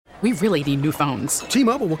We really need new phones.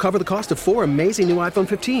 T-Mobile will cover the cost of 4 amazing new iPhone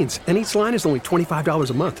 15s, and each line is only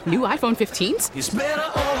 $25 a month. New iPhone 15s? It's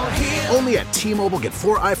better over here. Only at T-Mobile, get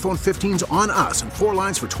 4 iPhone 15s on us and 4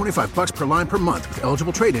 lines for $25 per line per month with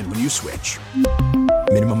eligible trade-in when you switch.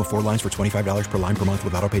 Minimum of 4 lines for $25 per line per month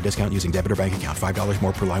with autopay discount using debit or bank account. $5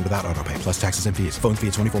 more per line without autopay, plus taxes and fees. Phone fee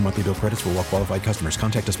at 24 monthly bill credits for well-qualified customers.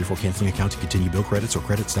 Contact us before canceling account to continue bill credits or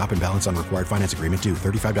credit stop and balance on required finance agreement due.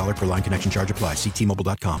 $35 per line connection charge applies. See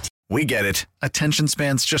T-Mobile.com. We get it. Attention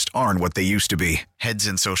spans just aren't what they used to be. Heads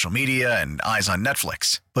in social media and eyes on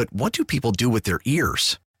Netflix. But what do people do with their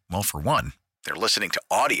ears? Well, for one, they're listening to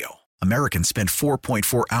audio. Americans spend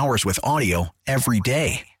 4.4 hours with audio every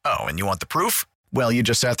day. Oh, and you want the proof? Well, you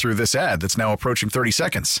just sat through this ad that's now approaching 30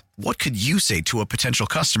 seconds. What could you say to a potential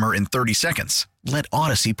customer in 30 seconds? Let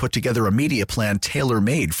Odyssey put together a media plan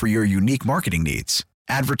tailor-made for your unique marketing needs.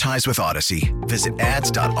 Advertise with Odyssey. Visit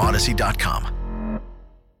ads.odyssey.com.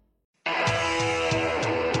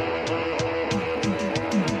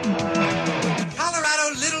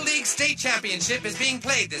 State championship is being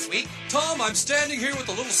played this week. Tom, I'm standing here with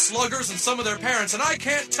the little sluggers and some of their parents, and I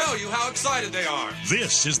can't tell you how excited they are.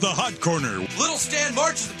 This is the Hot Corner. Little Stan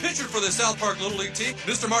March is the pitcher for the South Park Little League team.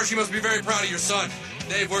 Mr. March, you must be very proud of your son.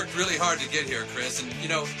 They've worked really hard to get here, Chris, and,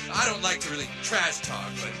 I don't like to really trash talk,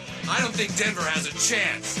 but I don't think Denver has a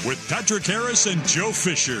chance. With Patrick Harris and Joe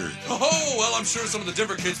Fisher. Oh, well, I'm sure some of the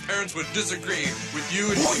Denver kids' parents would disagree with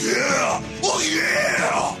you. Oh,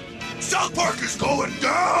 yeah! South Park is going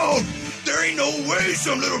down! There ain't no way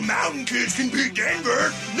some little mountain kids can beat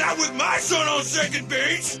Denver. Not with my son on second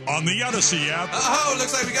base. On the Odyssey app. Oh,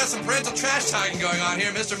 looks like we got some parental trash talking going on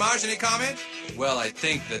here. Mr. Marsh, any comment? Well, I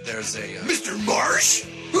think that there's a... Mr. Marsh?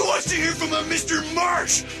 Who wants to hear from a Mr.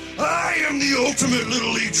 Marsh? I am the ultimate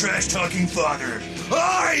Little League trash-talking father.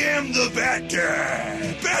 I am the Bat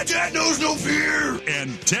Dad. Bat Dad knows no fear.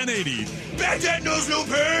 And 1080. Bat Dad knows no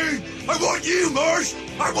pain. I want you, Marsh.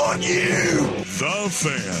 I want you. The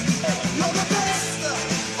Fan.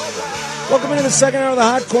 Welcome into the second hour of the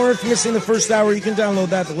Hot Corner. If you're missing the first hour, you can download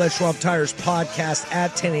that, the Les Schwab Tires podcast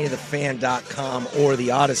at 1080thefan.com or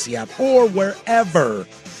the Odyssey app or wherever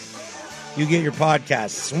you get your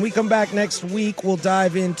podcasts. When we come back next week, we'll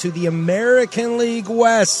dive into the American League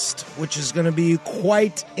West, which is going to be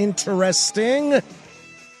quite interesting.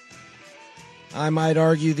 I might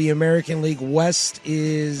argue the American League West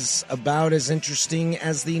is about as interesting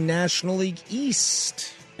as the National League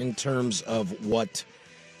East in terms of what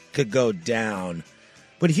could go down.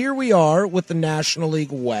 But here we are with the National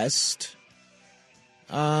League West.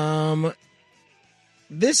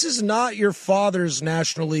 This is not your father's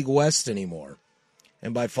National League West anymore.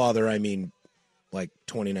 And by father, I mean like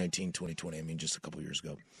 2019, 2020. I mean just a couple years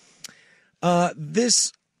ago.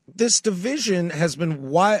 This division has been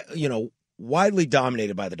widely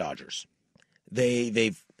dominated by the Dodgers.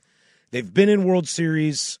 They've been in World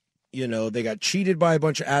Series. They got cheated by a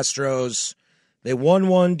bunch of Astros. They won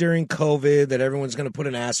one during COVID that everyone's going to put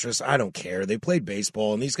an asterisk. I don't care. They played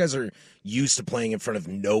baseball, and these guys are used to playing in front of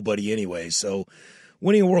nobody anyway. So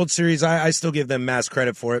winning a World Series, I still give them mass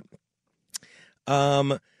credit for it.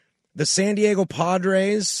 The San Diego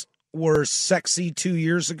Padres were sexy 2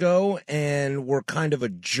 years ago and were kind of a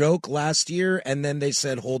joke last year, and then they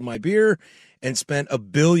said, hold my beer, and spent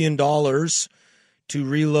 $1 billion to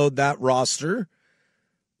reload that roster.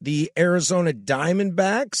 The Arizona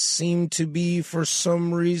Diamondbacks seem to be, for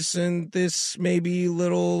some reason, this maybe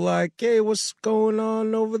little like, hey, what's going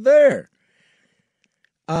on over there?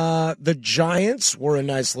 The Giants were a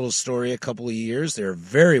nice little story a couple of years. They're a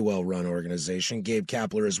very well-run organization. Gabe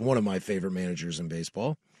Kapler is one of my favorite managers in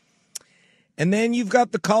baseball. And then you've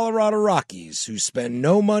got the Colorado Rockies, who spend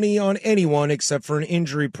no money on anyone except for an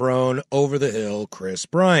injury-prone, over-the-hill Chris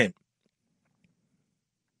Bryant.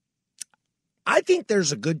 I think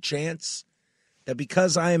there's a good chance that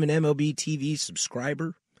because I am an MLB TV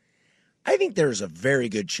subscriber, I think there's a very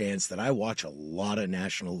good chance that I watch a lot of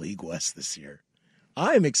National League West this year.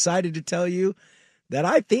 I am excited to tell you that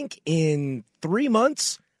I think in 3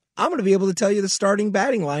 months, I'm going to be able to tell you the starting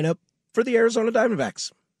batting lineup for the Arizona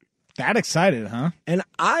Diamondbacks. That excited, huh? And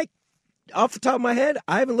off the top of my head,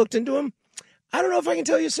 I haven't looked into them. I don't know if I can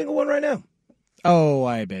tell you a single one right now. Oh,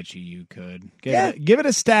 I bet you could. Give it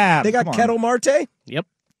a stab. They got Kettle Marte. Yep.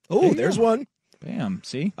 Oh, there's one. Bam,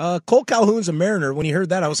 see? Cole Calhoun's a Mariner. When you heard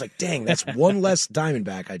that, I was like, dang, that's one less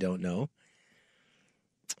Diamondback I don't know.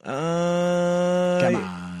 Come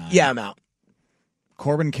on. Yeah, I'm out.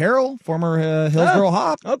 Corbin Carroll, former Hillsboro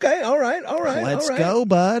Hop. Okay, all right. Let's go,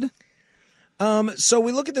 bud. So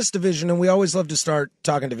we look at this division, and we always love to start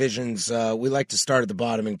talking divisions. We like to start at the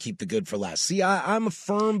bottom and keep the good for last. See, I'm a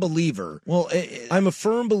firm believer. I'm a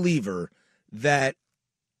firm believer that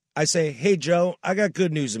I say, hey, Joe, I got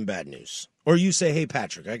good news and bad news. Or you say, hey,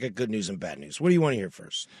 Patrick, I got good news and bad news. What do you want to hear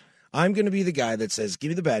first? I'm going to be the guy that says, give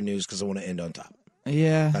me the bad news because I want to end on top.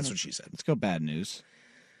 Yeah. That's what she said. Let's go bad news.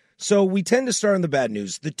 So we tend to start on the bad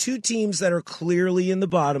news. The two teams that are clearly in the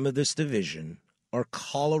bottom of this division are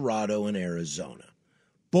Colorado and Arizona.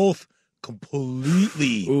 Both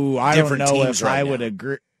completely I don't different know teams if right I now. would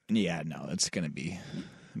agree. Yeah, no, it's gonna be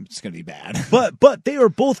bad. But they are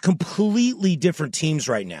both completely different teams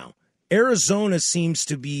right now. Arizona seems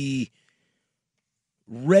to be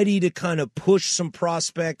ready to kind of push some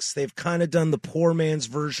prospects. They've kind of done the poor man's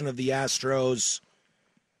version of the Astros.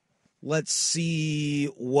 Let's see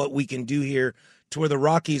what we can do here, to where the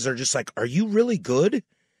Rockies are just like, are you really good?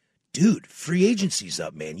 Dude, free agency's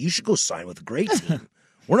up, man. You should go sign with a great team.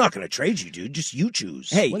 We're not going to trade you, dude. Just you choose.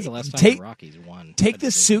 Hey, When's the last time the Rockies won? Take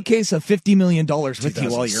this suitcase of $50 million with you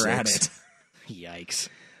while you're at it. 2006.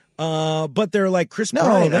 Yikes. But they're like, Chris No,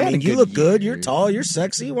 Bryant, they I had mean, a you good look good, year. you're tall, you're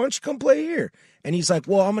sexy, why don't you come play here? And he's like,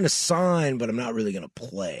 well, I'm going to sign, but I'm not really going to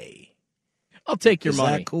play. I'll take your Is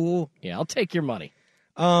money. that cool? Yeah, I'll take your money.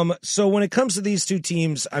 So when it comes to these two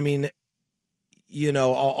teams, I mean, you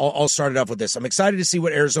know, I'll start it off with this. I'm excited to see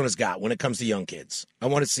what Arizona's got when it comes to young kids. I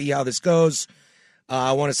want to see how this goes.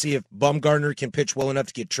 I want to see if Bumgarner can pitch well enough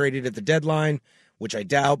to get traded at the deadline, which I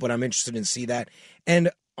doubt, but I'm interested in see that.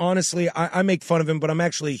 And honestly, I make fun of him, but I'm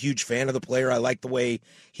actually a huge fan of the player. I like the way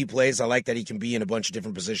he plays. I like that he can be in a bunch of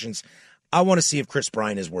different positions. I want to see if Chris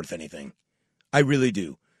Bryant is worth anything. I really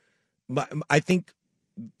do. I think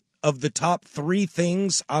of the top three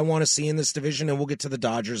things I want to see in this division, and we'll get to the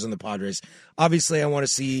Dodgers and the Padres. Obviously, I want to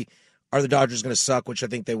see, are the Dodgers going to suck, which I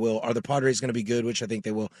think they will? Are the Padres going to be good, which I think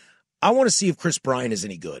they will? I want to see if Chris Bryant is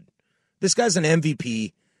any good. This guy's an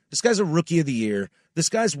MVP. This guy's a Rookie of the Year. This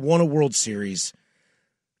guy's won a World Series.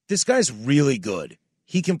 This guy's really good.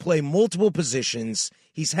 He can play multiple positions.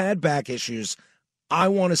 He's had back issues. I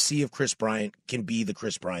want to see if Chris Bryant can be the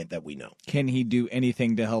Chris Bryant that we know. Can he do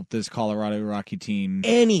anything to help this Colorado Rocky team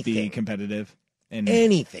be competitive in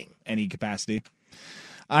any capacity?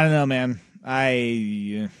 I don't know, man.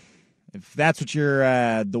 If that's what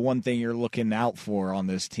you're the one thing you're looking out for on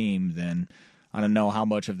this team, then I don't know how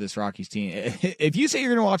much of this Rockies team. If you say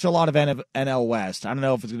you're going to watch a lot of NL West, I don't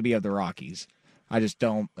know if it's going to be of the Rockies. I just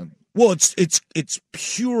don't. Well, it's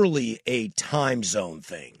purely a time zone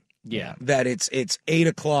thing. Yeah. That it's 8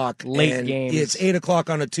 o'clock. Late and games. It's 8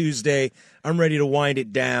 o'clock on a Tuesday. I'm ready to wind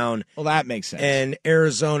it down. Well, that makes sense. And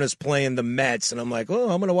Arizona's playing the Mets, and I'm like,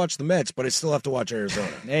 oh, I'm going to watch the Mets, but I still have to watch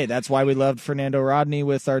Arizona. Hey, that's why we loved Fernando Rodney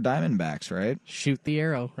with our Diamondbacks, right? Shoot the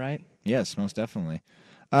arrow, right? Yes, most definitely.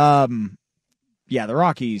 Yeah, the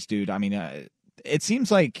Rockies, dude. I mean, it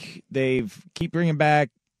seems like they've keep bringing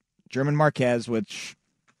back German Marquez, which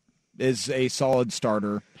is a solid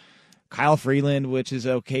starter. Kyle Freeland, which is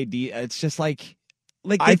okay. It's just like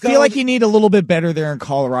I feel like you need a little bit better there in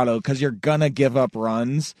Colorado because you're gonna give up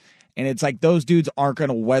runs, and it's like those dudes aren't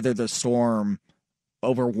gonna weather the storm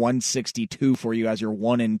over 162 for you as you're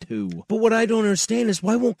 1-2. But what I don't understand is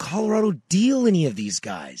why won't Colorado deal any of these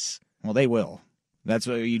guys? Well, they will. That's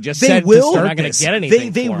what you just they said. Will? They're not going to get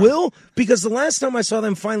anything. They for will, because the last time I saw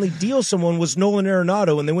them finally deal someone was Nolan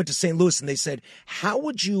Arenado, and they went to St. Louis, and they said, "How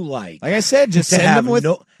would you like I said, just to send have them with."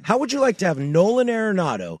 How would you like to have Nolan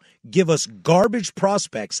Arenado give us garbage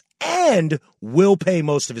prospects and we'll pay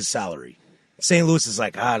most of his salary? St. Louis is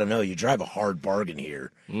like, I don't know. You drive a hard bargain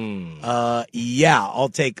here. Yeah, I'll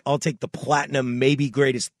take the platinum, maybe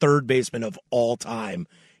greatest third baseman of all time,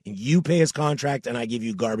 and you pay his contract, and I give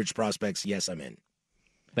you garbage prospects. Yes, I'm in.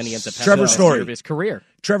 Then he ends up Trevor having Story of his career.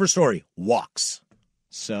 Trevor Story walks.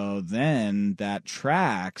 So then that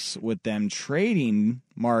tracks with them trading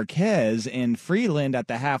Marquez and Freeland at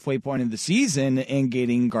the halfway point of the season and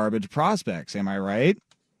getting garbage prospects. Am I right?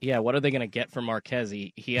 Yeah, what are they going to get from Marquez?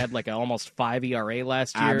 He had like an almost 5 ERA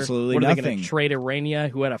last year. Absolutely what are nothing. they going to trade Arena,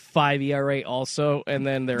 who had a 5 ERA also, and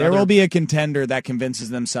then there will be a contender that convinces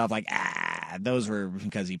themselves like, those were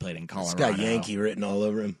because he played in It's Colorado. got Yankee written all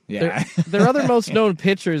over him. Yeah. Their other most known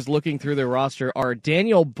pitchers looking through their roster are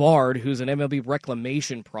Daniel Bard, who's an MLB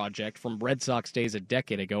reclamation project from Red Sox days a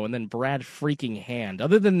decade ago, and then Brad freaking Hand.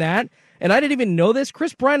 Other than that, and I didn't even know this,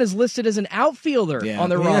 Chris Bryant is listed as an outfielder on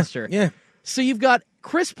their roster. Yeah. So you've got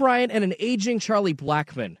Chris Bryant and an aging Charlie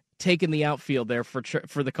Blackmon taking the outfield there for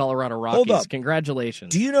the Colorado Rockies. Hold up.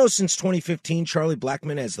 Congratulations. Do you know since 2015, Charlie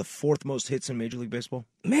Blackmon has the 4th most hits in Major League Baseball?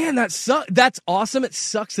 Man, that's awesome. It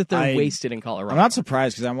sucks that they're wasted in Colorado. I'm not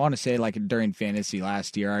surprised because I want to say, like, during fantasy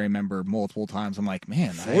last year, I remember multiple times, I'm like,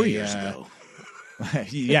 man. 4 years ago.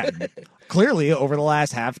 Yeah, clearly over the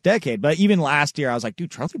last half decade. But even last year, I was like,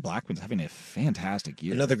 dude, Charlie Blackmon's having a fantastic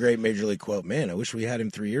year. Another great Major League quote. Man, I wish we had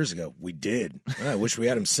him 3 years ago. We did. I wish we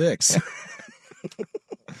had him 6.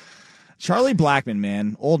 Charlie Blackmon,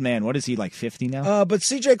 man, old man. What is he, like 50 now? But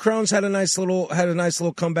CJ Cron's had a nice little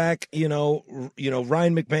comeback. You know,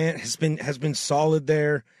 Ryan McMahon has been solid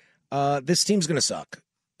there. This team's gonna suck.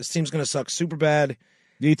 This team's gonna suck super bad.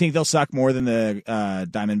 Do you think they'll suck more than the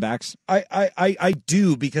Diamondbacks? I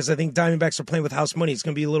do, because I think Diamondbacks are playing with house money. It's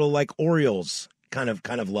gonna be a little like Orioles kind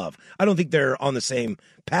of love. I don't think they're on the same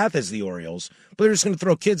path as the Orioles, but they're just going to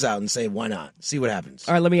throw kids out and say, why not? See what happens.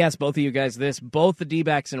 All right, let me ask both of you guys this. Both the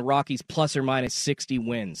D-backs and Rockies plus or minus 60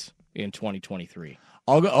 wins in 2023.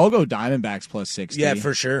 I'll go Diamondbacks plus 60. Yeah,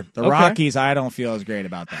 for sure. The Rockies, I don't feel as great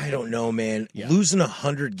about that. I don't know, man. Yeah. Losing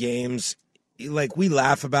 100 games, like we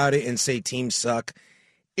laugh about it and say teams suck.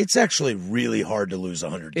 It's actually really hard to lose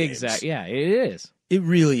 100 games. Exactly. Yeah, it is. It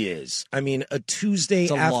really is. I mean, a Tuesday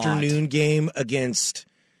afternoon game against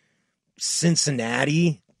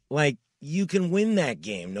Cincinnati, like, you can win that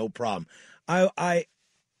game, no problem. I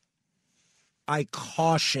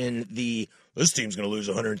caution this team's going to lose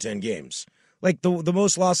 110 games. Like, the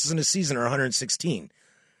most losses in a season are 116.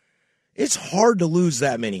 It's hard to lose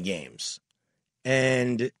that many games.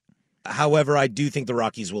 And however, I do think the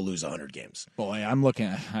Rockies will lose 100 games. Boy, I'm looking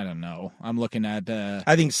at, I don't know. I'm looking at...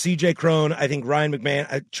 I think CJ Cron, I think Ryan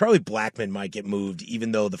McMahon, Charlie Blackmon might get moved,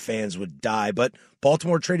 even though the fans would die. But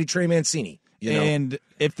Baltimore traded Trey Mancini. You know? And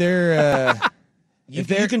if they're... You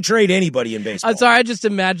can trade anybody in baseball. I'm sorry, I just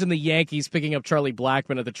imagine the Yankees picking up Charlie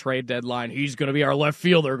Blackmon at the trade deadline. He's going to be our left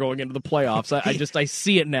fielder going into the playoffs. I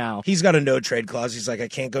see it now. He's got a no-trade clause. He's like, I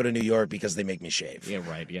can't go to New York because they make me shave. Yeah,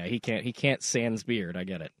 right. Yeah, he can't sans beard. I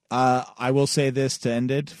get it. I will say this to end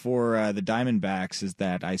it for the Diamondbacks is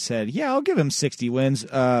that I said, yeah, I'll give him 60 wins.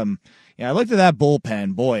 Yeah, I looked at that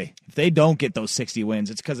bullpen. Boy, if they don't get those 60 wins,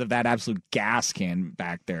 it's because of that absolute gas can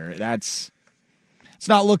back there. It's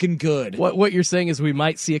not looking good. What you're saying is we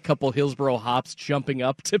might see a couple Hillsboro Hops jumping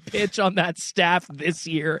up to pitch on that staff this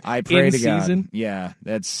year. I pray to season. God. Yeah,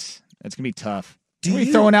 that's gonna be tough. Are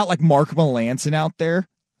we throwing out like Mark Melanson out there?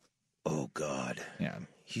 Oh God. Yeah.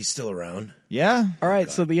 He's still around. Yeah. All right.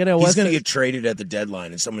 So the NL West he's going to get traded at the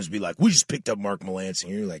deadline, and someone's be like, "We just picked up Mark Melanson."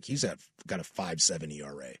 You're like, "He's got a 5.7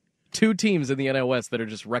 ERA." 2 teams in the NL West that are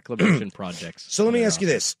just reclamation projects. So let me ask you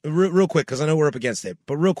this, real quick, because I know we're up against it,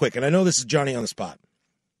 but real quick, and I know this is Johnny on the spot.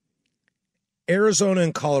 Arizona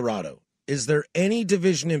and Colorado, is there any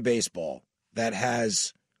division in baseball that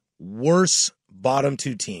has worse bottom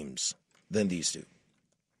 2 teams than these two?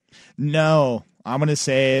 No. I'm going to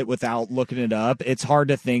say it without looking it up. It's hard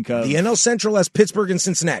to think of. The NL Central has Pittsburgh and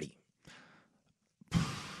Cincinnati.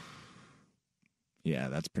 Yeah,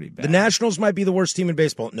 that's pretty bad. The Nationals might be the worst team in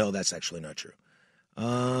baseball. No, that's actually not true.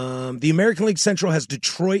 The American League Central has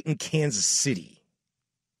Detroit and Kansas City.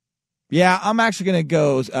 Yeah, I'm actually going to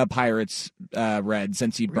go Pirates Red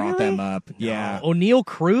since you brought them up. No. Yeah. O'Neal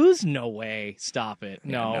Cruz? No way. Stop it.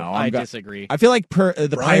 No, I disagree. I feel like the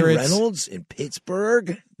Brian Pirates... Reynolds in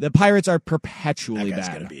Pittsburgh? The Pirates are perpetually that guy's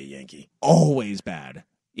bad. Going to be a Yankee. Always bad.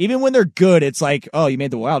 Even when they're good, it's like, oh, you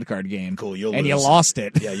made the wild card game. Cool, you'll and lose. You lost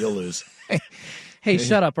it. Yeah, you'll lose. Hey,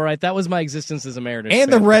 shut up, all right? That was my existence as a Mariners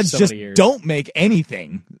And fan the Reds for so just many years. don't make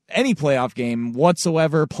anything, any playoff game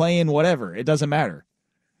whatsoever, playing whatever. It doesn't matter.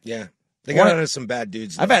 Yeah. They got out of some bad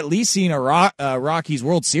dudes. Though. I've at least seen a Rockies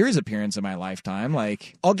World Series appearance in my lifetime.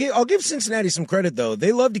 Like, I'll give Cincinnati some credit though.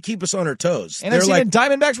 They love to keep us on our toes. And I've seen a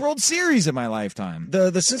Diamondbacks World Series in my lifetime.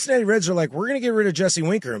 The Cincinnati Reds are like, we're going to get rid of Jesse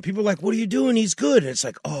Winker, and people are like, what are you doing? He's good. And it's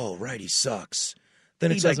like, oh right, he sucks.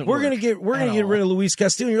 Then it's like we're going to get rid of Luis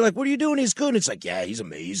Castillo. And you're like, what are you doing? He's good. And it's like, yeah, he's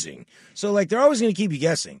amazing. So like they're always going to keep you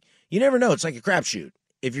guessing. You never know. It's like a crapshoot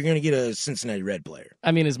if you're going to get a Cincinnati Red player.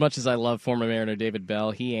 I mean, as much as I love former Mariner David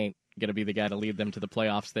Bell, he ain't going to be the guy to lead them to the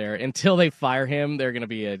playoffs there. Until they fire him, they're going to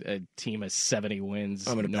be a team of 70 wins.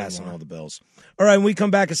 I'm going to pass on all the Bills. All right, when we come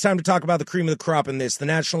back, it's time to talk about the cream of the crop in this. The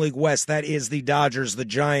National League West, that is the Dodgers, the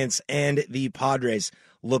Giants, and the Padres.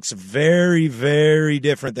 Looks very, very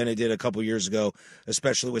different than it did a couple years ago,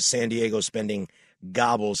 especially with San Diego spending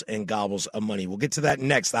gobbles and gobbles of money. We'll get to that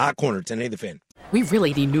next. The Hot Corner, 1080 The Fan. We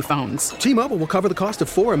really need new phones. T-Mobile will cover the cost of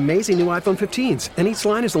 4 amazing new iPhone 15s, and each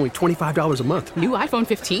line is only $25 a month. New iPhone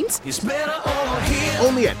 15s? It's better over here.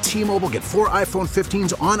 Only at T-Mobile, get 4 iPhone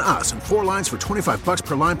 15s on us and 4 lines for $25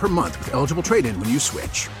 per line per month with eligible trade-in when you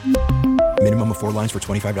switch. Minimum of 4 lines for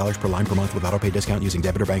 $25 per line per month with autopay discount using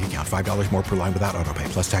debit or bank account. $5 more per line without autopay,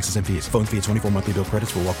 plus taxes and fees. Phone fee at 24 monthly bill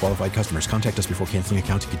credits for well-qualified customers. Contact us before canceling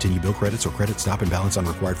account to continue bill credits or credit stop and balance on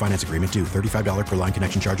required finance agreement due. $35 per line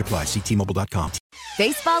connection charge applies. See T-Mobile.com.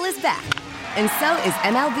 Baseball is back, and so is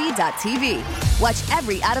MLB.tv. Watch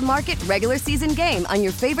every out-of-market regular season game on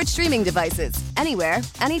your favorite streaming devices. Anywhere,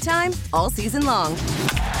 anytime, all season long.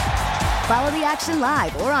 Follow the action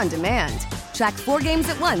live or on demand. Track 4 games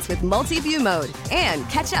at once with multi-view mode and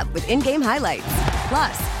catch up with in-game highlights.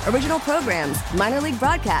 Plus, original programs, minor league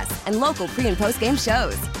broadcasts, and local pre- and post-game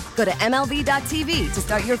shows. Go to MLB.tv to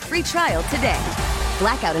start your free trial today.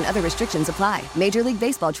 Blackout and other restrictions apply. Major League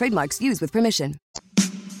Baseball trademarks used with permission.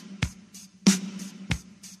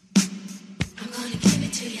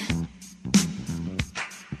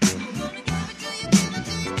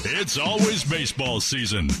 It's always baseball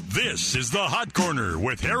season. This is the Hot Corner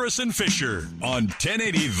with Harrison Fisher on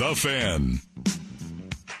 1080 The Fan.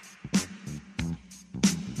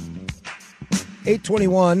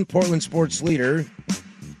 821, Portland Sports Leader,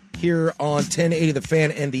 here on 1080 The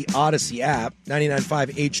Fan and the Odyssey app,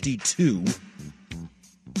 99.5 HD2.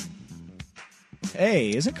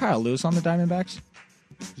 Hey, isn't Kyle Lewis on the Diamondbacks?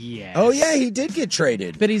 Yes. Oh, yeah, he did get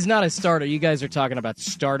traded. But he's not a starter. You guys are talking about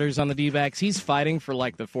starters on the D-backs. He's fighting for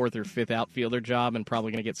like the 4th or 5th outfielder job and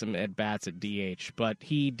probably going to get some at-bats at DH. But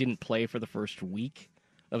he didn't play for the first week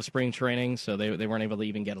of spring training, so they weren't able to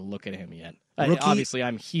even get a look at him yet. Obviously,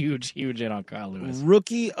 I'm huge in on Kyle Lewis.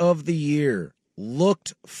 Rookie of the Year.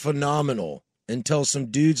 Looked phenomenal until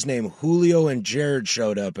some dudes named Julio and Jared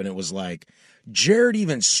showed up, and it was like, Jared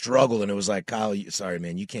even struggled, and it was like, Kyle, sorry,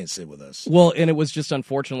 man, you can't sit with us. Well, and it was just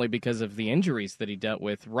unfortunately because of the injuries that he dealt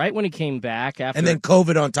with right when he came back. And then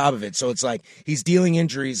COVID on top of it. So it's like he's dealing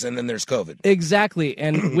injuries, and then there's COVID. Exactly.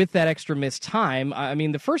 And with that extra missed time, I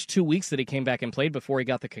mean, the first 2 weeks that he came back and played before he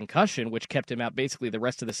got the concussion, which kept him out basically the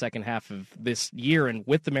rest of the second half of this year, and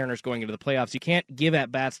with the Mariners going into the playoffs, you can't give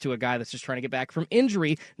at-bats to a guy that's just trying to get back from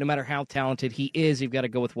injury, no matter how talented he is. You've got to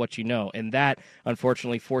go with what you know. And that,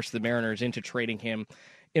 unfortunately, forced the Mariners into trading him,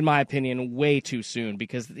 in my opinion, way too soon,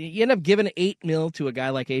 because you end up giving $8 million to a guy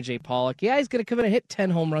like A.J. Pollock. Yeah, he's going to come in and hit 10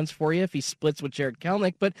 home runs for you if he splits with Jared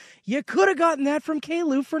Kelenic, but you could have gotten that from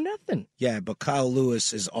K-Lou for nothing. Yeah, but Kyle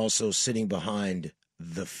Lewis is also sitting behind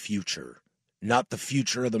the future. Not the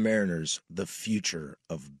future of the Mariners, the future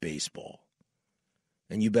of baseball.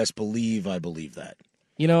 And you best believe I believe that.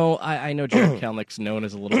 You know, I know Jared Kelenick's known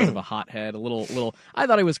as a little bit of a hothead, a little. I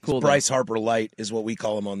thought he was cool. Bryce Harper Light is what we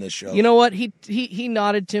call him on this show. You know what? He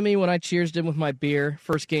nodded to me when I cheersed him with my beer.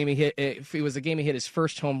 First game he hit, it was the game he hit his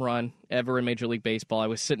first home run ever in Major League Baseball. I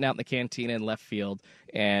was sitting out in the cantina in left field,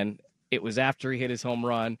 and it was after he hit his home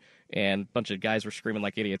run, and a bunch of guys were screaming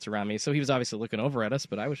like idiots around me. So he was obviously looking over at us,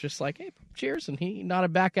 but I was just like, hey, cheers. And he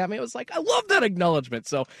nodded back at me. It was like, I love that acknowledgement.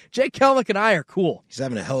 So Jake Kelenic and I are cool. He's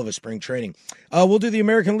having a hell of a spring training. We'll do the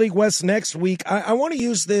American League West next week. I want to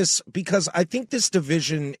use this because I think this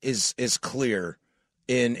division is clear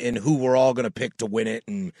in who we're all going to pick to win it.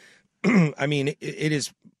 And I mean, it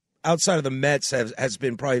is, outside of the Mets, has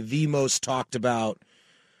been probably the most talked about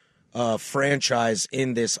franchise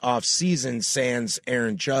in this offseason, sans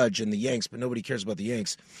Aaron Judge and the Yanks, but nobody cares about the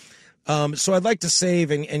Yanks. So I'd like to save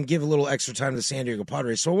and give a little extra time to the San Diego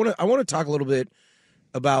Padres. So I want to talk a little bit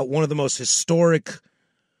about one of the most historic,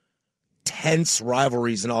 tense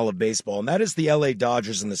rivalries in all of baseball, and that is the LA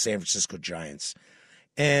Dodgers and the San Francisco Giants.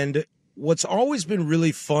 And what's always been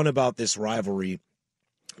really fun about this rivalry,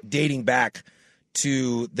 dating back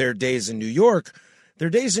to their days in New York,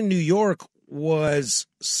 was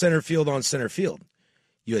center field on center field.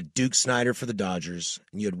 You had Duke Snider for the Dodgers,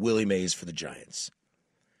 and you had Willie Mays for the Giants.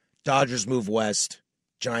 Dodgers move west.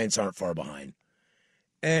 Giants aren't far behind.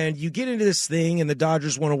 And you get into this thing, and the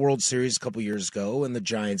Dodgers won a World Series a couple years ago, and the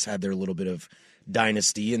Giants had their little bit of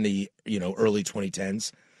dynasty in the early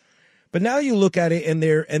 2010s. But now you look at it, and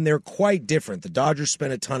they're quite different. The Dodgers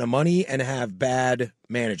spend a ton of money and have bad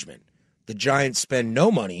management. The Giants spend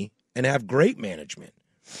no money and have great management.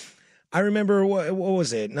 I remember, what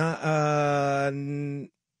was it? Not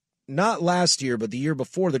last year, but the year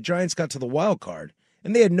before, the Giants got to the wild card,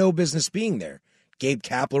 and they had no business being there. Gabe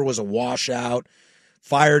Kapler was a washout,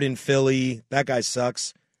 fired in Philly. That guy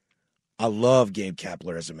sucks. I love Gabe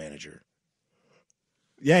Kapler as a manager.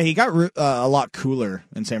 Yeah, he got a lot cooler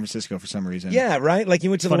in San Francisco for some reason. Yeah, right? Like he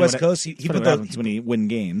went to the West Coast. He put those, when he win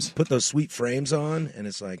games. Put those sweet frames on, and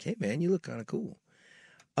it's like, hey, man, you look kind of cool.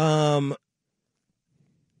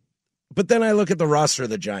 But then I look at the roster of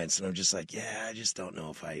the Giants, and I'm just like, yeah, I just don't know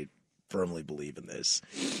if I firmly believe in this.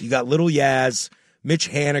 You got Little Yaz, Mitch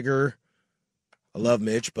Haniger. I love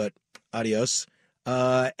Mitch, but adios.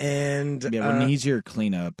 And when he's your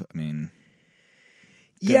cleanup, I mean,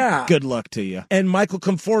 good luck to you. And Michael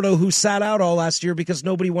Conforto, who sat out all last year because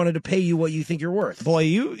nobody wanted to pay you what you think you're worth. Boy,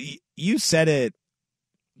 you said it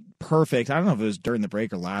perfect. I don't know if it was during the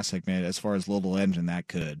break or last segment as far as little engine that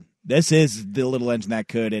could. This is the little engine that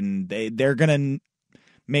could, and they're going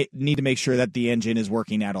to need to make sure that the engine is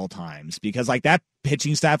working at all times. Because, like, that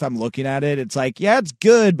pitching staff, I'm looking at it, it's like, yeah, it's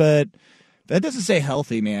good, but that doesn't stay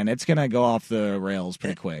healthy, man. It's going to go off the rails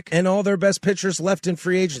pretty quick. And all their best pitchers left in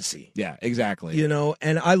free agency. Yeah, exactly. You know,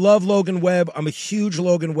 and I love Logan Webb. I'm a huge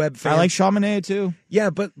Logan Webb fan. I like Chaminade, too.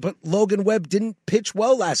 Yeah, but Logan Webb didn't pitch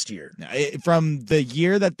well last year. From the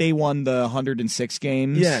year that they won the 106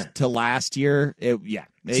 games to last year,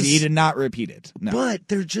 he did not repeat it. No. But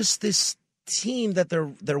they're just this team that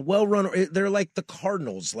they're well run. They're like the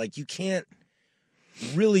Cardinals. Like, you can't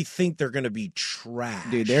really think they're going to be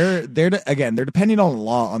trash. Dude, they're depending on a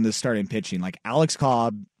lot on this starting pitching. Like Alex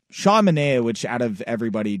Cobb, Sean Manaea, which out of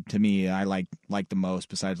everybody to me I like the most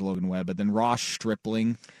besides Logan Webb, but then Ross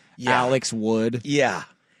Stripling, Alex Wood. Yeah.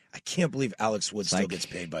 I can't believe Alex Wood still gets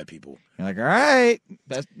paid by people. You're like, all right,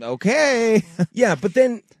 okay. Yeah, but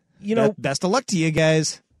then, you know, best of luck to you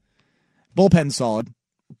guys. Bullpen's solid.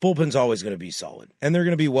 Bullpen's always going to be solid, and they're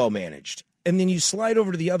going to be well managed. And then you slide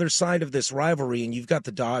over to the other side of this rivalry, and you've got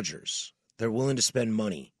the Dodgers. They're willing to spend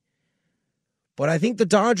money. But I think the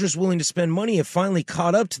Dodgers willing to spend money have finally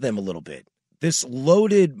caught up to them a little bit. This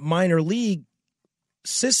loaded minor league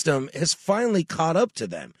system has finally caught up to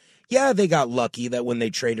them. Yeah, they got lucky that when they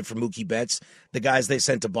traded for Mookie Betts, the guys they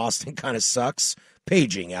sent to Boston kind of sucks.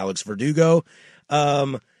 Paging Alex Verdugo.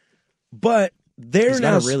 But they're He's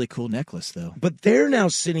now got a really cool necklace, though. But they're now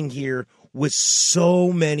sitting here with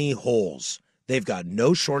so many holes. They've got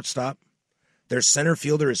no shortstop. Their center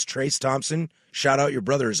fielder is Trace Thompson. Shout out, your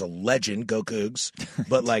brother is a legend. Go Cougs.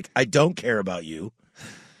 But, like, I don't care about you.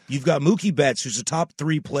 You've got Mookie Betts, who's a top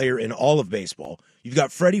 3 player in all of baseball. You've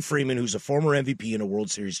got Freddie Freeman, who's a former MVP and a World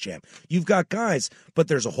Series champ. You've got guys, but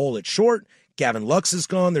there's a hole at short. Gavin Lux is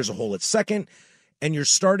gone. There's a hole at second. And your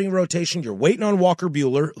starting rotation, you're waiting on Walker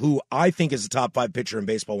Buehler, who I think is a top 5 pitcher in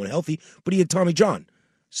baseball when healthy, but he had Tommy John.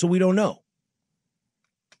 So we don't know.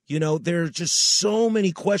 You know, there are just so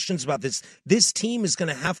many questions about this. This team is going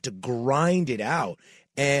to have to grind it out.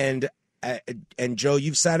 And Joe,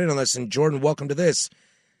 you've sat in on this, and Jordan, welcome to this.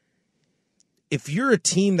 If you're a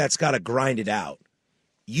team that's got to grind it out,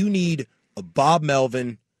 you need a Bob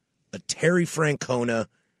Melvin, a Terry Francona,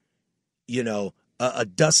 you know, a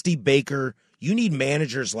Dusty Baker. You need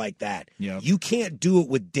managers like that. Yep. You can't do it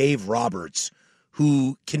with Dave Roberts,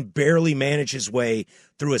 who can barely manage his way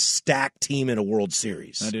through a stacked team in a World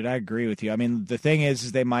Series. No, dude, I agree with you. I mean, the thing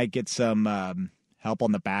is they might get some help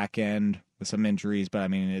on the back end with some injuries, but I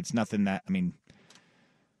mean, it's nothing that, I mean,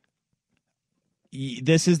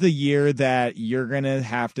 this is the year that you're going to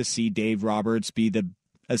have to see Dave Roberts be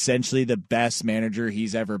essentially the best manager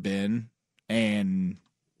he's ever been. And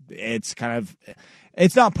it's kind of,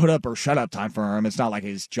 it's not put up or shut up time for him. It's not like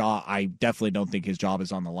his job. I definitely don't think his job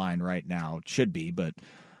is on the line right now. It should be, but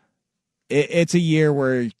it's a year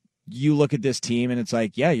where you look at this team and it's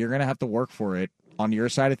like, yeah, you're going to have to work for it on your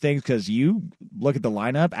side of things, because you look at the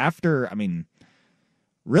lineup after, I mean,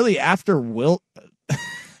 really after Wilt.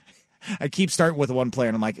 I keep starting with one player,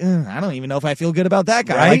 and I'm like, I don't even know if I feel good about that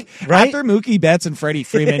guy. Right? Like, Right? After Mookie Betts and Freddie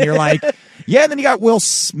Freeman, you're like, yeah, and then you got Will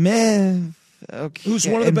Smith. Okay. Who's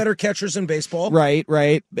one of the better catchers in baseball. Right.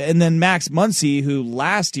 And then Max Muncy, who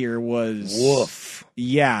last year was... Woof.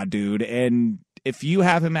 Yeah, dude. And if you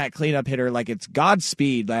have him at cleanup hitter, like, it's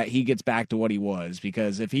Godspeed that he gets back to what he was,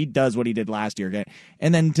 because if he does what he did last year,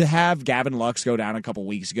 and then to have Gavin Lux go down a couple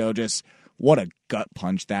weeks ago, just... what a gut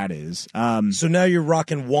punch that is. So now you're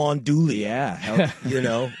rocking Juan Doolio. Yeah. You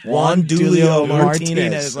know, Juan Doolio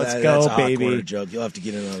Martinez. Let's go, that's baby. Awkward joke. You'll have to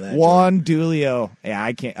get in on that. Juan Doolio. Yeah,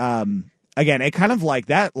 I can't. Again, it kind of like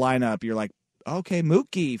that lineup. You're like, okay,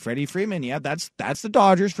 Mookie, Freddie Freeman. Yeah, that's the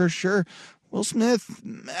Dodgers for sure. Will Smith,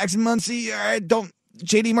 Max Muncy. All right,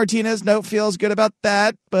 JD Martinez. No, feels good about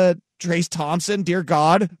that. But Trace Thompson, dear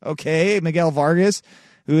God. Okay, Miguel Vargas,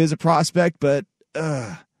 who is a prospect, but.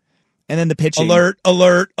 And And then the pitching.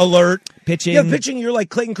 Alert. Pitching. Yeah, pitching, you're like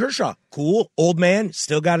Clayton Kershaw. Cool. Old man.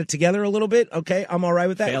 Still got it together a little bit. Okay, I'm all right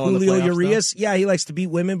with that. Fail in the Julio playoffs, Urias. Yeah, he likes to beat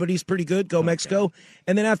women, but he's pretty good. Go Mexico.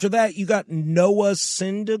 And then after that, you got Noah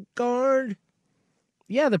Syndergaard.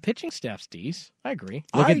 Yeah, the pitching staff's decent. I agree.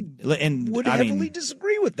 I would heavily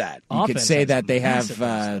disagree with that. You could say that they have,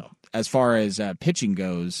 massive as far as pitching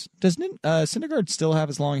goes, doesn't Syndergaard still have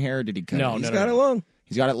his long hair? Or did he cut No, it? He's got it long.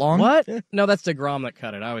 He's got it long? What? Yeah. No, that's DeGrom that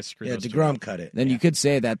cut it. I always screw Yeah, those two DeGrom up. cut it. Then you could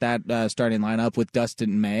say that starting lineup with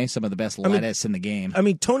Dustin May, some of the best lettuce in the game. I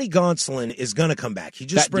mean, Tony Gonsolin is going to come back. He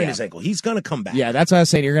just sprained his ankle. He's going to come back. Yeah, that's what I was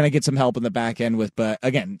saying. You're going to get some help in the back end with, but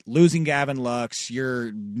again, losing Gavin Lux,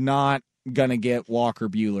 you're not going to get Walker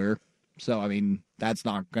Buehler. So, I mean, he's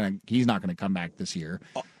not going to come back this year.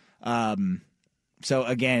 So,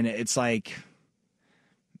 again, it's like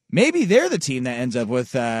maybe they're the team that ends up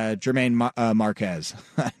with Jermaine Marquez.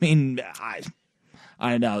 I mean, I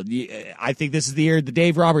don't know. I think this is the year, the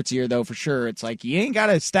Dave Roberts year, though, for sure. It's like you ain't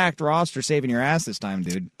got a stacked roster saving your ass this time,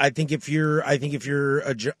 dude. I think if you're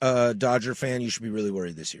a Dodger fan, you should be really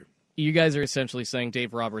worried this year. You guys are essentially saying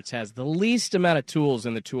Dave Roberts has the least amount of tools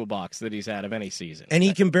in the toolbox that he's had of any season. And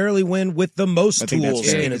he can barely win with the most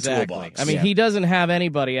tools in exactly. a toolbox. I mean, he doesn't have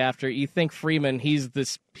anybody after. You think Freeman, he's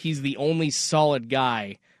the only solid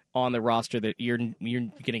guy on the roster that you're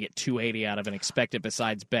going to get 280 out of and expect it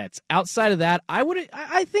besides Betts. Outside of that,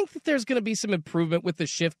 I think that there's going to be some improvement with the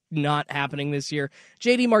shift not happening this year.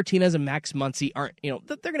 JD Martinez and Max Muncy aren't, they're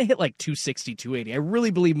going to hit like 260, 280. I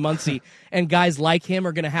really believe Muncy and guys like him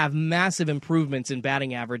are going to have massive improvements in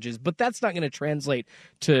batting averages, but that's not going to translate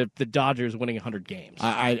to the Dodgers winning 100 games.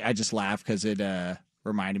 I just laugh because it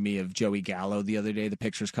reminded me of Joey Gallo the other day. The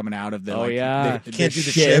pictures coming out of the You can't do the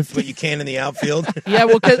shift, but you can in the outfield. Yeah,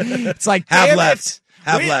 well, cause it's like have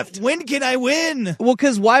left. When can I win? Well,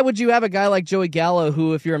 because why would you have a guy like Joey Gallo,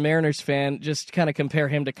 who, if you're a Mariners fan, just kind of compare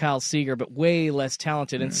him to Kyle Seager, but way less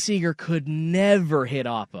talented, and Seager could never hit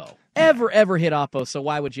Oppo. Ever hit Oppo, so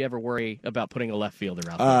why would you ever worry about putting a left fielder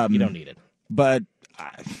out there? You don't need it. But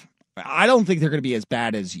I don't think they're going to be as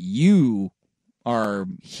bad as you are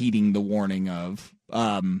heeding the warning of.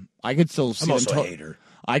 I could still see I'm also a hater.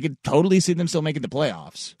 I could totally see them still making the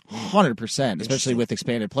playoffs, 100%, especially with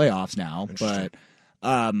expanded playoffs now. But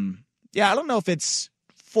yeah, I don't know if it's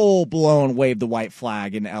full blown wave the white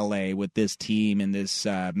flag in LA with this team and this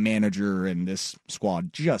manager and this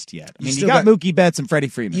squad just yet. I mean, you got Mookie Betts and Freddie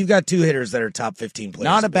Freeman. You've got two hitters that are top 15 players.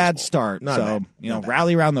 Not a bad start. Not so bad.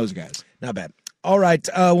 Rally around those guys. Not bad. All right.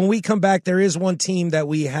 When we come back, there is one team that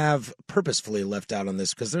we have purposefully left out on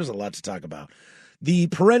this because there's a lot to talk about. The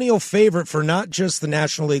perennial favorite for not just the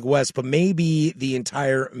National League West, but maybe the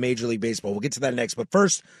entire Major League Baseball. We'll get to that next. But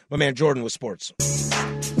first, my man Jordan with sports.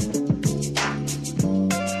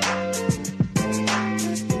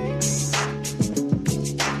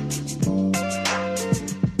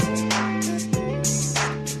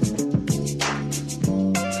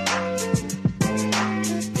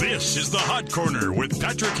 This is the Hot Corner with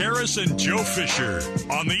Patrick Harris and Joe Fisher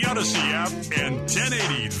on the Odyssey app and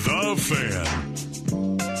 1080 The Fan.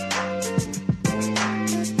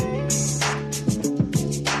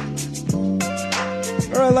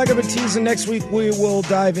 All right, like I've been teasing, next week we will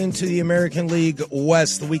dive into the American League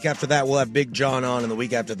West. The week after that, we'll have Big John on, and the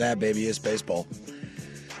week after that, baby, is baseball.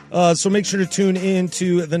 So make sure to tune in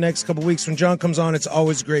to the next couple weeks. When John comes on, it's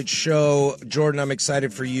always a great show. Jordan, I'm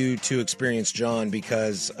excited for you to experience John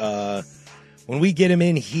because when we get him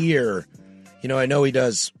in here, I know he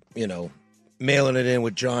does, mailing it in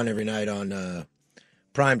with John every night on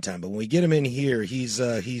primetime. But when we get him in here, he's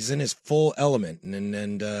in his full element.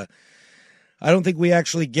 And I don't think we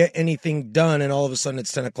actually get anything done, and all of a sudden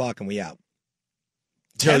it's 10 o'clock and we out.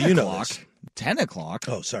 Joe, you know this. 10 o'clock?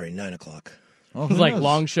 Oh, sorry, 9 o'clock. Oh, It was like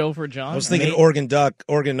long show for John. I was thinking Oregon Duck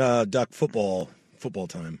football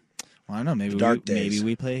time. Well, I don't know. Maybe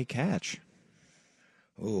we play catch.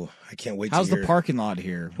 Ooh, I can't wait How's to hear. the parking lot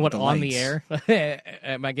here? What, on the lights? air?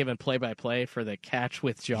 Am I giving play-by-play for the catch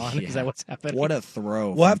with John? Yeah. Is that what's happening? What a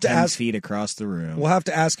throw. We'll have to 10 ask- feet across the room. We'll have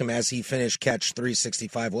to ask him as he finished catch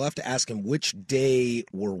 365. We'll have to ask him which day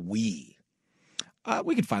were we.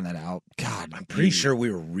 We could find that out. God, I'm pretty sure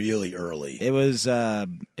we were really early. It was. I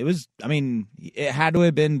mean, it had to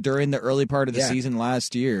have been during the early part of the season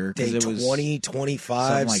last year Day because it was 20,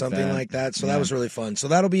 25, something like that. So Yeah. that was really fun. So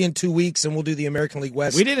that'll be in 2 weeks, and we'll do the American League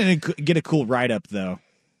West. We didn't get a cool write up though.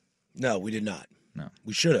 No, we did not. No,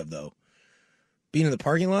 we should have though. Being in the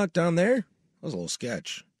parking lot down there, that was a little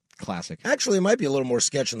sketch. Classic. Actually, it might be a little more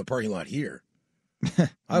sketch in the parking lot here.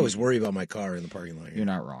 I always worry about my car in the parking lot here. You're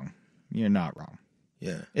not wrong. You're not wrong.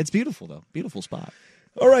 Yeah. It's beautiful though. Beautiful spot.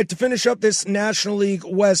 All right, to finish up this National League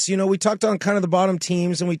West, we talked on kind of the bottom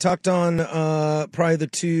teams, and we talked on probably the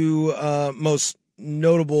two most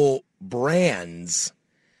notable brands.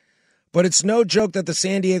 But it's no joke that the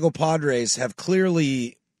San Diego Padres have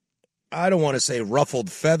clearly, I don't want to say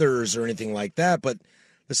ruffled feathers or anything like that, but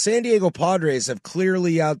the San Diego Padres have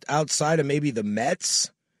clearly, outside of maybe the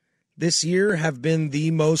Mets this year, have been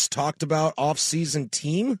the most talked about off-season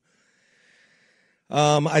team.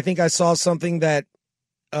 I think I saw something that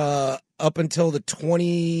up until the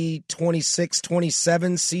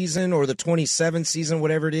 2026-27 season or the 27 season,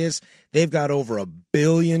 whatever it is, they've got over $1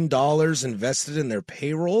 billion invested in their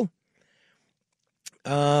payroll.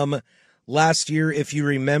 Last year, if you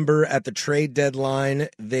remember, at the trade deadline,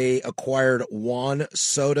 they acquired Juan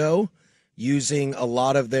Soto using a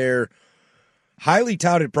lot of their highly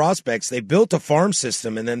touted prospects. They built a farm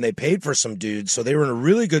system, and then they paid for some dudes, so they were in a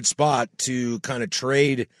really good spot to kind of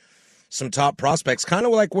trade some top prospects, kind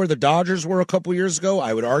of like where the Dodgers were a couple years ago.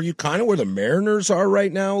 I would argue kind of where the Mariners are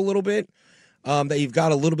right now a little bit. That you've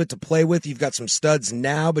got a little bit to play with. You've got some studs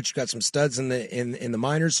now, but you've got some studs in the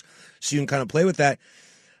minors, so you can kind of play with that.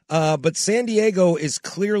 But San Diego is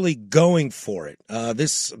clearly going for it.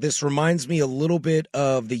 This reminds me a little bit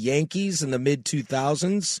of the Yankees in the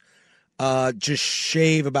mid-2000s. Just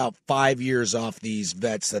shave about 5 years off these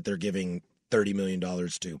vets that they're giving $30 million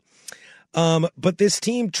to. But this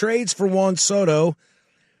team trades for Juan Soto.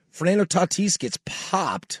 Fernando Tatis gets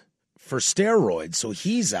popped for steroids, so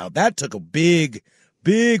he's out. That took a big,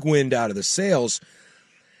 big wind out of the sails.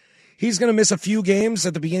 He's going to miss a few games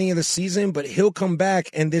at the beginning of the season, but he'll come back,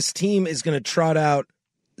 and this team is going to trot out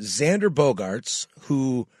Xander Bogaerts,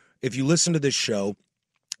 who, if you listen to this show,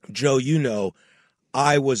 Joe,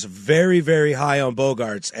 I was very, very high on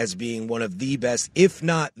Bogaerts as being one of the best, if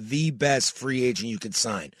not the best free agent you could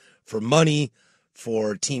sign. For money,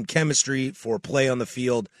 for team chemistry, for play on the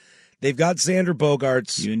field. They've got Xander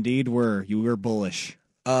Bogaerts. You indeed were. You were bullish.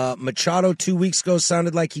 Machado 2 weeks ago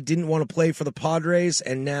sounded like he didn't want to play for the Padres,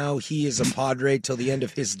 and now he is a Padre till the end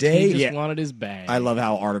of his day. He just wanted his bag. I love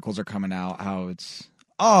how articles are coming out, how it's,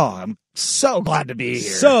 I'm so glad to be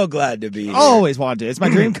here. So glad to be here. Always wanted to. It's my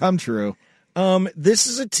dream come true. This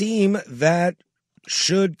is a team that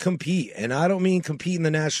should compete, and I don't mean compete in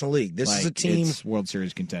the National League. This is a team, it's World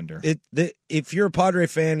Series contender. If you're a Padre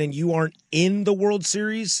fan and you aren't in the World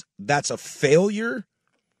Series, that's a failure.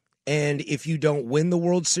 And if you don't win the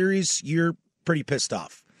World Series, you're pretty pissed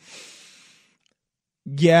off.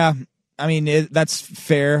 Yeah, I mean, that's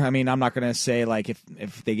fair. I mean, I'm not going to say, like,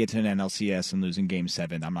 if they get to an NLCS and losing Game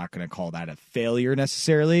 7, I'm not going to call that a failure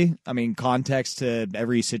necessarily. I mean, context to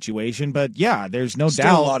every situation. But, yeah, there's no Still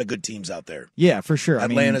doubt. a lot of good teams out there. Yeah, for sure.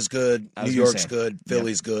 Atlanta's good. New York's good.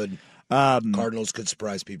 Philly's good. Cardinals could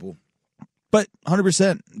surprise people. But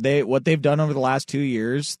 100%, what they've done over the last 2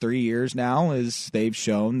 years, 3 years now, is they've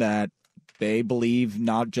shown that they believe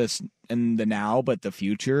not just in the now, but the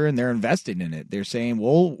future, and they're investing in it. They're saying,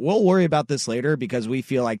 we'll worry about this later because we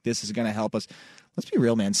feel like this is going to help us. Let's be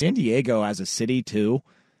real, man. San Diego as a city, too,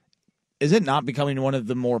 is it not becoming one of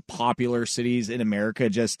the more popular cities in America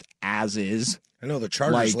just as is? I know the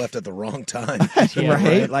Chargers left at the wrong time. Yeah,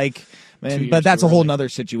 right? Like, man, but that's a whole nother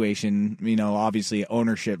situation. Obviously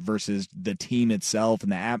ownership versus the team itself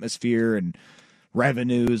and the atmosphere and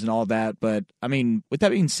revenues and all that. But I mean, with that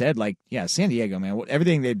being said, San Diego, man,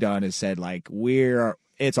 everything they've done is said,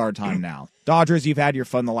 it's our time now. Dodgers, you've had your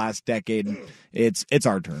fun the last decade. It's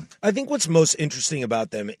our turn. I think what's most interesting about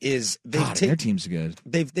them is their team's good.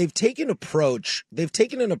 They've taken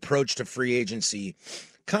an approach to free agency,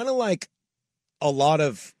 kind of like a lot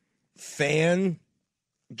of fan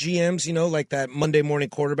GMs, like that Monday morning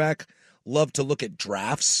quarterback, love to look at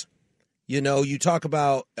drafts. You talk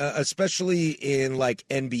about, especially in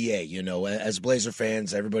NBA, as Blazer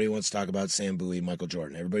fans, everybody wants to talk about Sam Bowie, Michael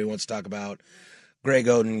Jordan. Everybody wants to talk about Greg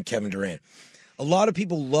Oden, Kevin Durant. A lot of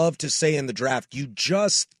people love to say in the draft, you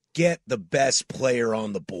just get the best player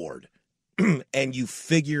on the board and you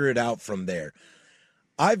figure it out from there.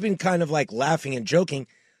 I've been kind of laughing and joking.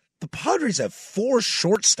 The Padres have 4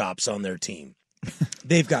 shortstops on their team.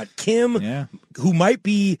 They've got Kim, who might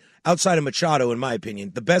be, outside of Machado, in my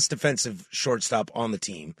opinion, the best defensive shortstop on the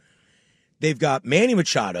team. They've got Manny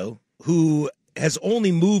Machado, who has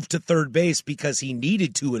only moved to third base because he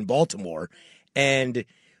needed to in Baltimore and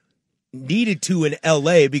needed to in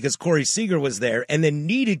L.A. because Corey Seager was there, and then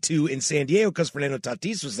needed to in San Diego because Fernando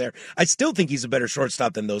Tatis was there. I still think he's a better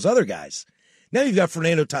shortstop than those other guys. Now you've got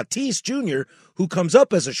Fernando Tatis Jr., who comes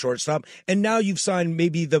up as a shortstop, and now you've signed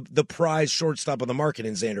maybe the prize shortstop on the market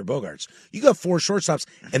in Xander Bogaerts. You got 4 shortstops,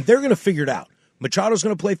 and they're going to figure it out. Machado's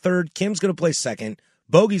going to play third, Kim's going to play second,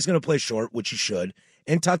 Bogey's going to play short, which he should,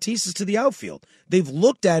 and Tatis is to the outfield. They've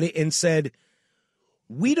looked at it and said,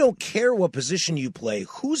 we don't care what position you play.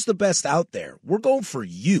 Who's the best out there? We're going for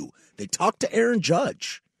you. They talked to Aaron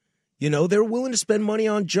Judge. You know, they're willing to spend money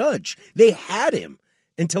on Judge. They had him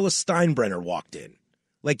until a Steinbrenner walked in.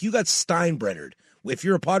 Like, you got Steinbrennered. If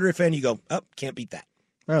you're a Padre fan, you go, oh, can't beat that.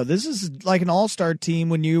 Bro, this is like an all-star team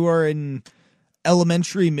when you were in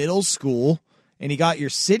elementary, middle school, and you got your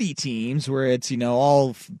city teams where it's, you know,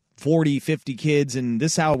 all 40, 50 kids, and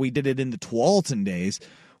this is how we did it in the Tualatin days.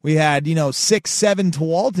 We had, 6, 7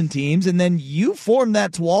 Tualatin teams, and then you formed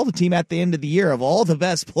that Tualatin team at the end of the year of all the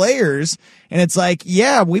best players, and it's like,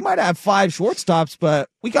 yeah, we might have 5 shortstops, but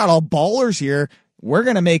we got all ballers here. We're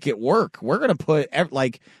going to make it work. We're going to put,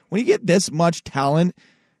 when you get this much talent,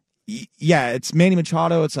 yeah, it's Manny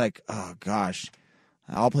Machado. It's like, oh, gosh,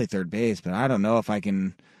 I'll play third base, but I don't know if I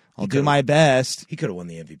can. I'll do my best. He could have won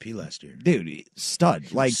the MVP last year. Dude, stud.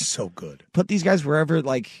 So good. Put these guys wherever,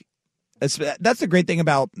 that's the great thing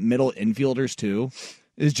about middle infielders, too,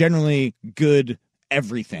 is generally good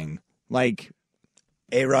everything.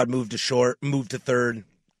 A-Rod moved to short, moved to third.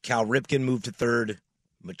 Cal Ripken moved to third.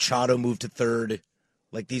 Machado moved to third.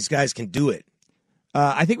 These guys can do it.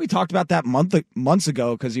 I think we talked about that months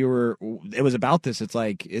ago because it was about this. It's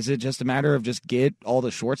like, is it just a matter of just get all the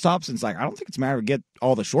shortstops? And it's like, I don't think it's a matter of get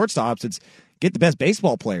all the shortstops. It's get the best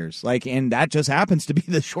baseball players. And that just happens to be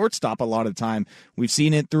the shortstop a lot of the time. We've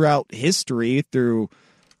seen it throughout history through,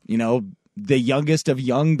 the youngest of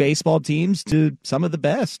young baseball teams to some of the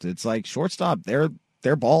best. It's like shortstop, they're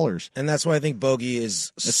ballers. And that's why I think Bogey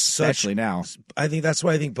is especially now. I think that's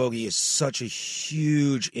why I think Bogey is such a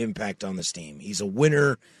huge impact on this team. He's a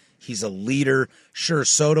winner. He's a leader. Sure,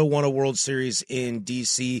 Soto won a World Series in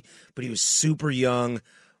D.C., but he was super young.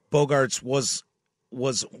 Bogaerts was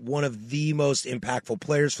one of the most impactful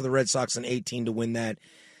players for the Red Sox in 2018 to win that.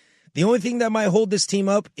 The only thing that might hold this team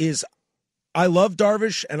up is I love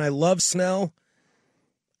Darvish and I love Snell.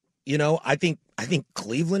 I think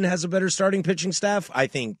Cleveland has a better starting pitching staff. I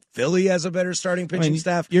think Philly has a better starting pitching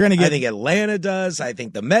staff. I think Atlanta does. I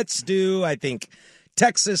think the Mets do. I think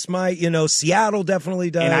Texas might. Seattle definitely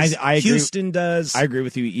does. And I Houston does. I agree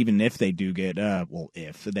with you. Even if they do get,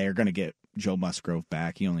 if they're going to get Joe Musgrove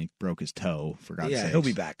back, he only broke his toe. For God's sake, he'll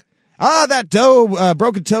be back. That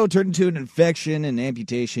broken toe turned into an infection and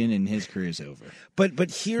amputation, and his career's over.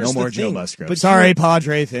 But here's no the more thing. Joe Musgrove. But sorry,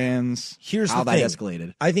 Padre fans. Here's how the that thing.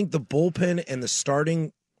 escalated. I think the bullpen and the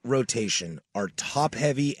starting rotation are top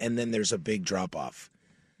heavy, and then there's a big drop off.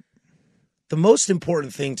 The most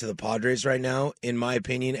important thing to the Padres right now, in my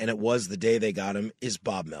opinion, and it was the day they got him, is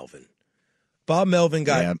Bob Melvin. Bob Melvin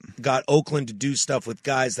got Oakland to do stuff with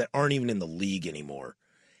guys that aren't even in the league anymore,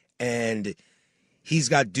 and he's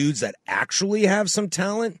got dudes that actually have some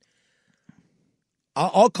talent.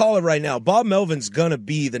 I'll call it right now. Bob Melvin's going to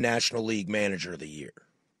be the National League Manager of the Year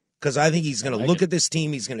because I think he's going to look at this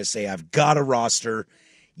team. He's going to say, I've got a roster.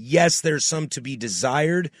 Yes, there's some to be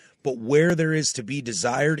desired, but where there is to be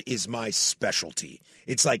desired is my specialty.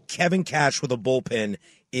 It's like Kevin Cash with a bullpen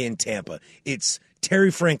in Tampa. It's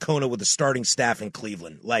Terry Francona with a starting staff in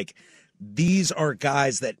Cleveland. These are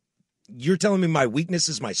guys that you're telling me my weakness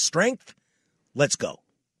is my strength? Let's go.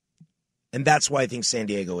 And that's why I think San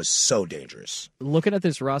Diego is so dangerous. Looking at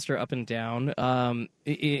this roster up and down,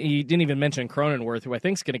 you didn't even mention Cronenworth, who I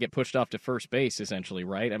think is going to get pushed off to first base, essentially,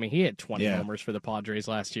 right? I mean, he had 20 homers for the Padres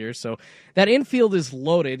last year. So that infield is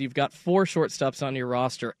loaded. You've got 4 shortstops on your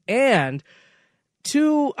roster. And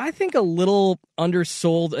 2, I think, a little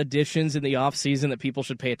undersold additions in the offseason that people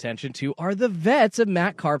should pay attention to are the vets of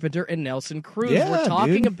Matt Carpenter and Nelson Cruz. Yeah, we're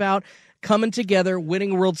talking about coming together,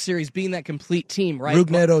 winning a World Series, being that complete team, right?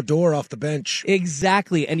 Rougned Odor off the bench.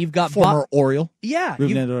 Exactly. And you've got former Oriole. Yeah.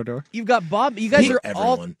 Rougned Odor. You've got Bob. You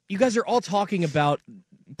guys are all talking about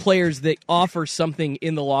players that offer something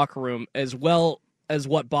in the locker room as well as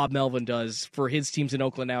what Bob Melvin does for his teams in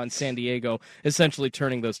Oakland now and San Diego, essentially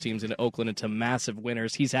turning those teams in Oakland into massive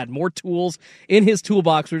winners. He's had more tools in his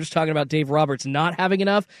toolbox. We were just talking about Dave Roberts not having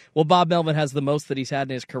enough. Well, Bob Melvin has the most that he's had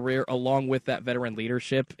in his career, along with that veteran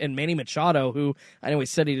leadership. And Manny Machado, who I know he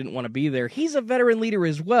said he didn't want to be there, he's a veteran leader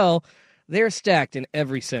as well. They're stacked in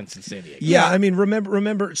every sense in San Diego. Yeah, I mean,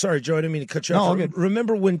 remember. Sorry, Joe, I didn't mean to cut you off. No,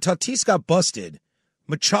 remember when Tatis got busted,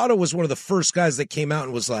 Machado was one of the first guys that came out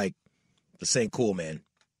and was like, this ain't cool, man.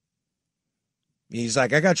 He's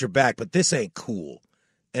like, I got your back, but this ain't cool.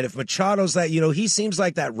 And if Machado's that, he seems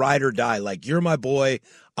like that ride or die, like, you're my boy,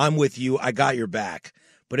 I'm with you, I got your back.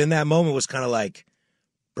 But in that moment was kind of like,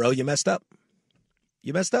 bro, you messed up.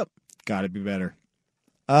 You messed up. Got to be better.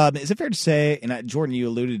 Is it fair to say, and Jordan, you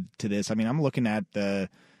alluded to this, I mean, I'm looking at the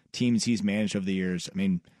teams he's managed over the years. I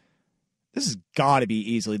mean, this has got to be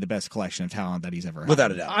easily the best collection of talent that he's ever had.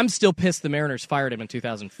 Without a doubt. I'm still pissed the Mariners fired him in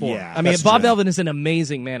 2004. Yeah, I mean, that's Bob true. Melvin is an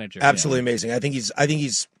amazing manager. Absolutely amazing. I think he's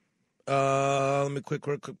let me quick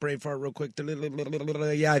brain fart real quick.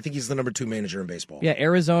 Yeah, I think he's the number 2 manager in baseball. Yeah,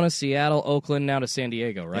 Arizona, Seattle, Oakland, now to San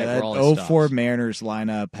Diego, right? Yeah, Where all his that 04 stops. Mariners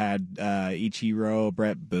lineup had Ichiro,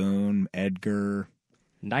 Brett Boone, Edgar,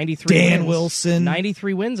 93 Dan wins. Wilson.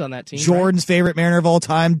 93 wins on that team. Jordan's favorite Mariner of all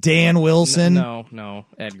time, Dan Wilson. No,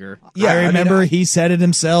 Edgar. Yeah, I remember I mean, he said it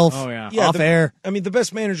himself Oh, yeah. Yeah, off air. I mean, the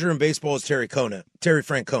best manager in baseball is Terry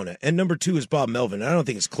Francona, and number 2 is Bob Melvin. I don't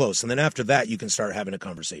think it's close. And then after that, you can start having a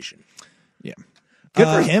conversation. Yeah, good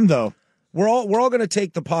for him though. We're all going to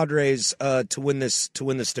take the Padres to win this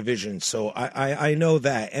division. So I know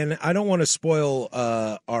that, and I don't want to spoil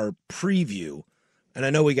our preview. And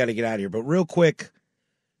I know we got to get out of here, but real quick,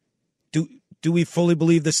 do we fully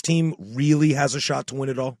believe this team really has a shot to win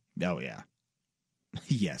it all? Oh yeah,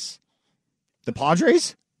 yes. The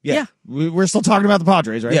Padres? Yeah. We're still talking about the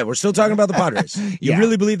Padres, right? Yeah, we're still talking about the Padres. You Yeah.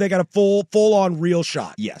 really believe they got a full on real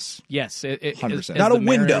shot? Yes. Yes, 100%. Not a the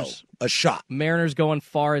window, Mariners- a shot. Mariners going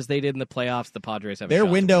far as they did in the playoffs. The Padres have a Their shot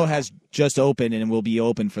to window win it has just opened and will be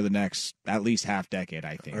open for the next at least half decade,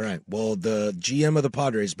 I think. All right. Well, the GM of the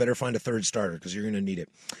Padres better find a third starter because you're going to need it.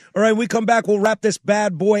 All right, we come back. We'll wrap this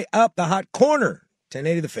bad boy up. The Hot Corner,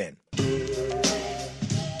 1080 The Fan.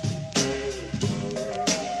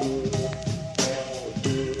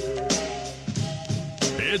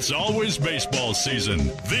 It's always baseball season.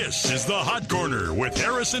 This is the Hot Corner with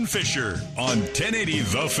Harrison Fisher on 1080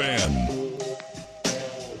 The Fan.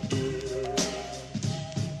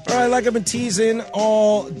 All right, like I've been teasing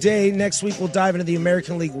all day, next week we'll dive into the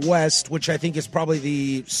American League West, which I think is probably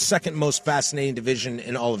the second most fascinating division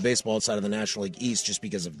in all of baseball outside of the National League East just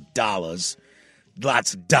because of dollars.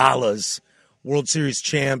 Lots of dollars. World Series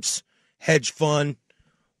champs, hedge fund,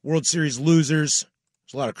 World Series losers.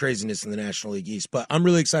 There's a lot of craziness in the National League East, but I'm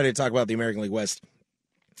really excited to talk about the American League West.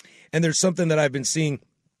 And there's something that I've been seeing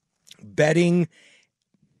betting-wise,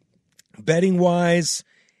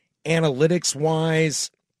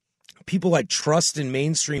 analytics-wise. People I trust in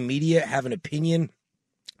mainstream media have an opinion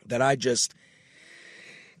that I just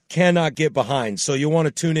cannot get behind. So you'll want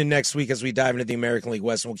to tune in next week as we dive into the American League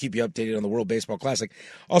West, and we'll keep you updated on the World Baseball Classic.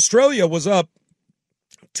 Australia was up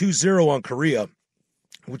 2-0 on Korea,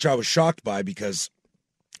 which I was shocked by because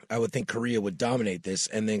I would think Korea would dominate this,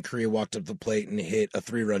 and then Korea walked up the plate and hit a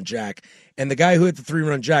 3-run jack. And the guy who hit the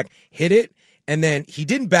 3-run jack hit it, and then he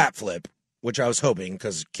didn't bat flip, which I was hoping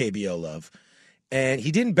because KBO love. And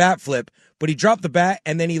he didn't bat flip, but he dropped the bat,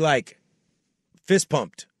 and then he, fist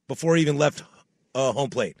pumped before he even left home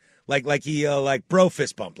plate. Like he bro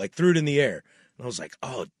fist pumped, threw it in the air. And I was like,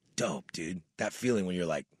 oh, dope, dude. That feeling when you're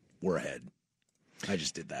like, we're ahead. I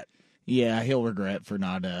just did that. Yeah, he'll regret for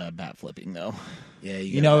not bat flipping, though. Yeah,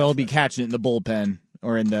 he'll be catching it in the bullpen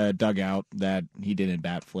or in the dugout that he didn't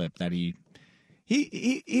bat flip, that he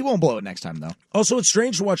won't blow it next time, though. Also, it's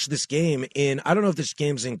strange to watch this game I don't know if this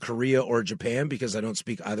game's in Korea or Japan because I don't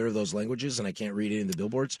speak either of those languages and I can't read it in the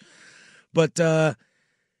billboards. But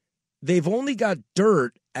they've only got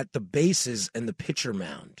dirt at the bases and the pitcher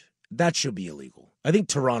mound. That should be illegal. I think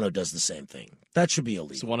Toronto does the same thing. That should be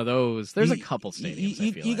illegal. It's one of those. There's a couple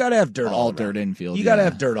stadiums. You got to have dirt all around. Dirt infield. You got to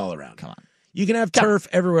have dirt all around. Come on. You can have turf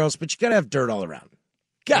everywhere else, but you got to have dirt all around.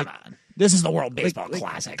 Come on. This is the World Baseball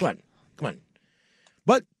Classic. Come on.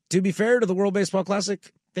 But to be fair to the World Baseball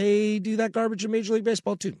Classic, they do that garbage in Major League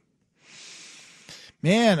Baseball too.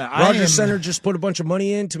 Man, Rogers Center just put a bunch of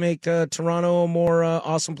money in to make Toronto a more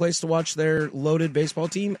awesome place to watch their loaded baseball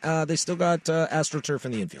team. They still got AstroTurf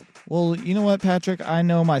in the infield. Well, you know what, Patrick? I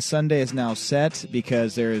know my Sunday is now set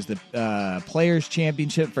because there is the Players'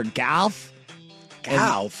 Championship for golf.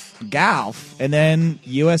 Golf. And then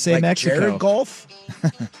USA Mexico. Jared Golf?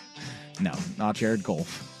 No, not Jared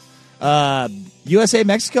Golf. USA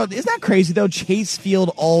Mexico. Isn't that crazy, though? Chase Field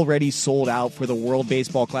already sold out for the World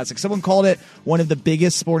Baseball Classic. Someone called it one of the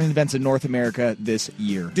biggest sporting events in North America this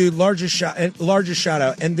year. Dude, largest shout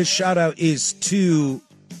out. And this shout out is to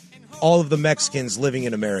all of the Mexicans living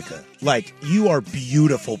in America. You are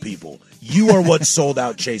beautiful people. You are what sold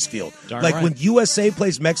out Chase Field. Darn right. When USA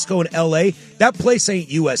plays Mexico in LA, that place ain't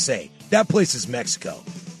USA. That place is Mexico.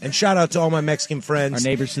 And shout out to all my Mexican friends. Our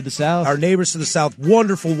neighbors to the south.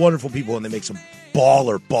 Wonderful, wonderful people, and they make some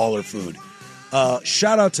baller food.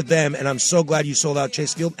 Shout out to them, and I'm so glad you sold out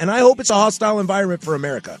Chase Field. And I hope it's a hostile environment for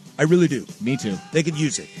America. I really do. Me too. They could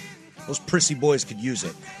use it. Those prissy boys could use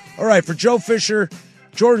it. All right, for Joe Fisher,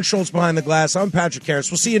 Jordan Schultz behind the glass, I'm Patrick Harris.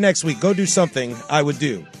 We'll see you next week. Go do something I would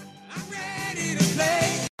do.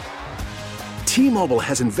 T-Mobile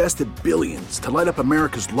has invested billions to light up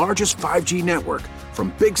America's largest 5G network,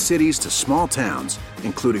 from big cities to small towns,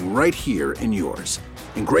 including right here in yours.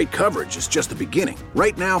 And great coverage is just the beginning.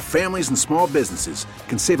 Right now, families and small businesses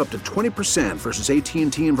can save up to 20% versus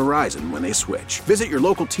AT&T and Verizon when they switch. Visit your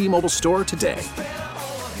local T-Mobile store today.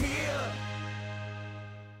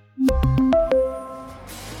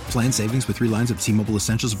 Plan savings with 3 lines of T-Mobile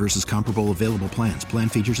Essentials versus comparable available plans. Plan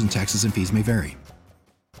features and taxes and fees may vary.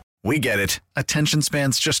 We get it. Attention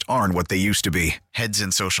spans just aren't what they used to be. Heads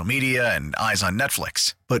in social media and eyes on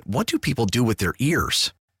Netflix. But what do people do with their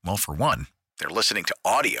ears? Well, for one, they're listening to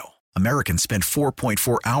audio. Americans spend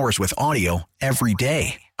 4.4 hours with audio every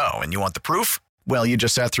day. Oh, and you want the proof? Well, you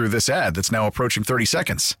just sat through this ad that's now approaching 30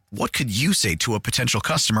 seconds. What could you say to a potential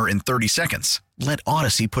customer in 30 seconds? Let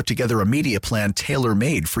Odyssey put together a media plan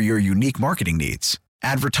tailor-made for your unique marketing needs.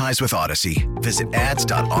 Advertise with Odyssey. Visit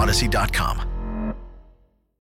ads.odyssey.com.